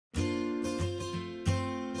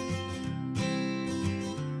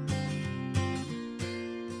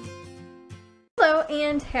Hello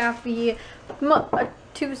and happy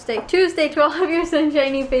Tuesday to all of your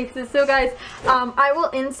sunshiny faces. So guys, I will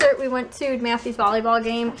insert, we went to Matthew's volleyball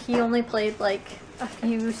game. He only played like a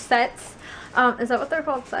few sets. Is that what they're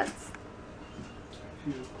called, sets?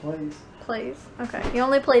 Plays. Okay. He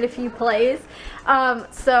only played a few plays.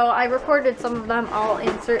 So I recorded some of them. I'll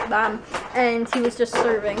insert them. And he was just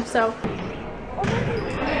serving. So.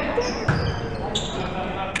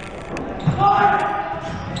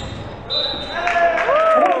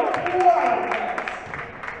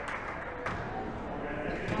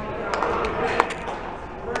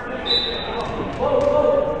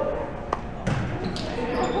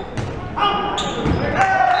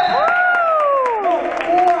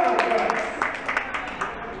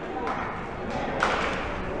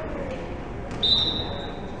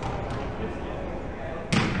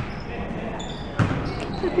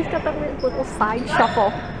 He's got that weird little side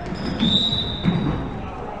shuffle.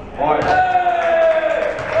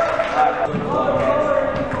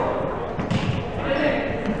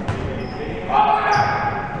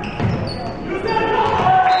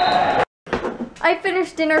 I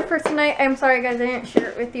finished dinner for tonight. I'm sorry guys, I didn't share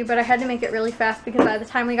it with you, but I had to make it really fast because by the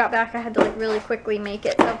time we got back I had to like really quickly make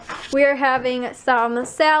it. So we are having some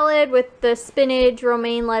salad with the spinach,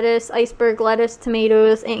 romaine lettuce, iceberg lettuce,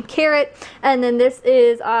 tomatoes, and carrot. And then this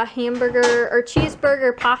is a hamburger or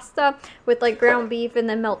cheeseburger pasta with like ground beef and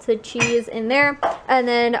then melted cheese in there. And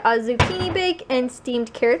then a zucchini bake and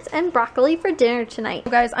steamed carrots and broccoli for dinner tonight.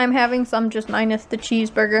 So guys, I'm having some just minus the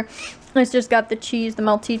cheeseburger. It's just got the cheese, the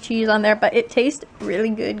melty cheese on there, but it tastes really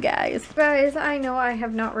good, guys. Guys, I know I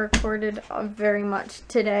have not recorded very much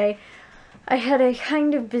today. I had a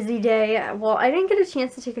kind of busy day. Well, I didn't get a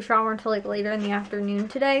chance to take a shower until like later in the afternoon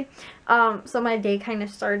today. So my day kind of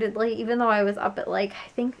started late, even though I was up at like, I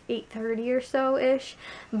think 8:30 or so-ish.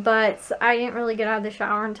 But I didn't really get out of the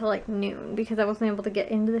shower until like noon because I wasn't able to get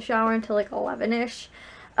into the shower until like 11-ish.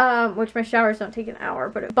 Which my showers don't take an hour,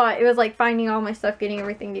 but it was like finding all my stuff, getting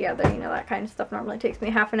everything together, you know, that kind of stuff normally takes me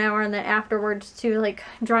half an hour, and then afterwards to like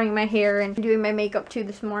drying my hair and doing my makeup too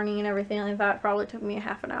this morning and everything like that probably took me a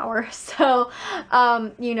half an hour. So,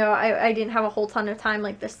 you know, I didn't have a whole ton of time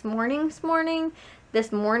like this morning,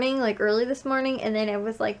 like early this morning, and then it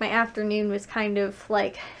was like my afternoon was kind of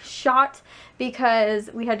like shot because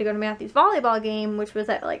we had to go to Matthew's volleyball game, which was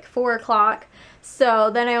at like 4 o'clock. So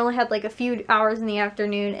then I only had like a few hours in the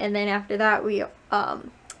afternoon, and then after that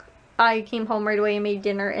I came home right away and made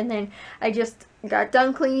dinner, and then I just got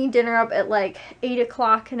done cleaning dinner up at like 8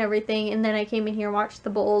 o'clock and everything, and then I came in here and watched the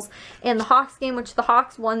Bulls and the Hawks game, which the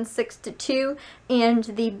Hawks won 6-2 and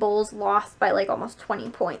the Bulls lost by like almost 20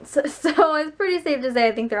 points. So it's pretty safe to say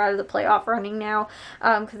I think they're out of the playoff running now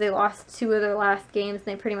because they lost 2 of their last games and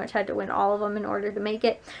they pretty much had to win all of them in order to make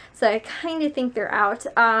it. So I kind of think they're out.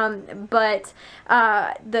 But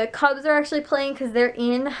the Cubs are actually playing because they're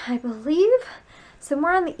in, I believe,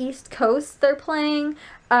 somewhere on the East Coast they're playing,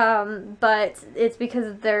 but it's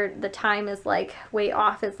because the time is like way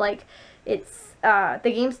off. It's like, the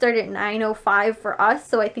game started at 9:05 for us,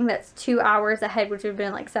 so I think that's 2 hours ahead, which would have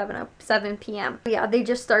been like 7 p.m. Yeah, they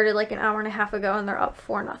just started like an hour and a half ago, and they're up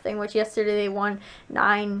 4-0, which yesterday they won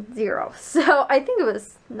 9-0. So I think it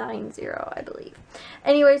was 9-0, I believe.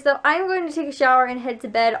 Anyway, so I'm going to take a shower and head to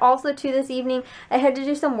bed. Also, too, this evening, I had to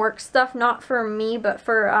do some work stuff, not for me, but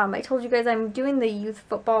for, I told you guys I'm doing the youth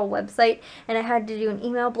football website, and I had to do an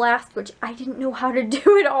email blast, which I didn't know how to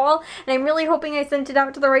do it all, and I'm really hoping I sent it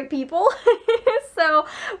out to the right people. So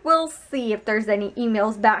we'll see if there's any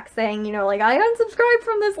emails back saying, you know, like I unsubscribed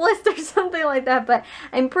from this list or something like that, but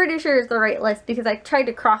I'm pretty sure it's the right list because I tried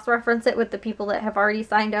to cross-reference it with the people that have already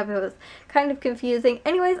signed up. It was kind of confusing.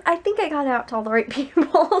 Anyways, I think I got it out to all the right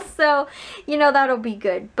people, so, you know, that'll be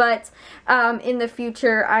good. But in the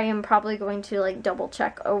future, I am probably going to like double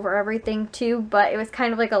check over everything too, but it was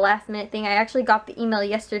kind of like a last minute thing. I actually got the email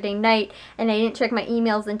yesterday night, and I didn't check my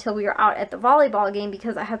emails until we were out at the volleyball game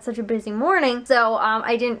because I had such a busy morning. So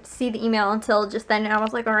I didn't see the email until just then, and I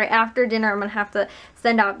was like, all right, after dinner I'm gonna have to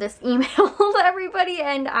send out this email to everybody,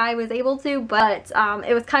 and I was able to, but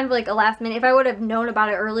it was kind of like a last minute. If I would have known about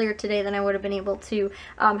it earlier today, then I would have been able to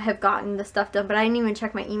have gotten the stuff done, but I didn't even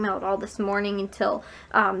check my email at all this morning until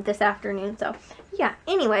this afternoon. So yeah,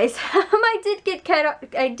 anyways, I did get caught up.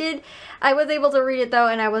 I was able to read it though,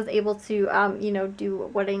 and I was able to, you know, do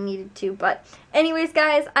what I needed to. But anyways,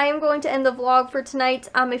 guys, I am going to end the vlog for tonight.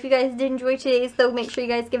 If you guys did enjoy today's, though, make sure you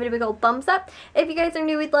guys give it a big old thumbs up. If you guys are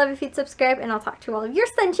new, we'd love if you'd subscribe, and I'll talk to all of your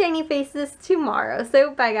sunshiny faces tomorrow.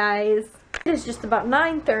 So, bye, guys. It is just about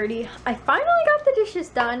 9:30. I finally got the dishes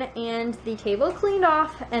done and the table cleaned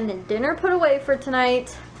off and then dinner put away for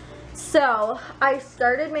tonight. So I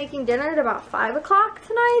started making dinner at about 5 o'clock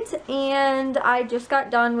tonight, and I just got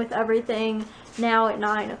done with everything now at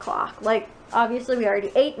 9 o'clock. Like, obviously we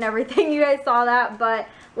already ate and everything, you guys saw that, but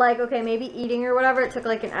like, okay, maybe eating or whatever, it took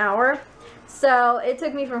like an hour. So it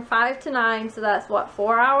took me from 5 to 9, so that's what,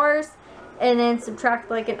 4 hours? And then subtract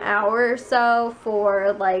like an hour or so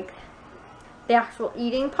for like the actual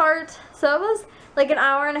eating part. So it was like an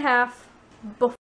hour and a half before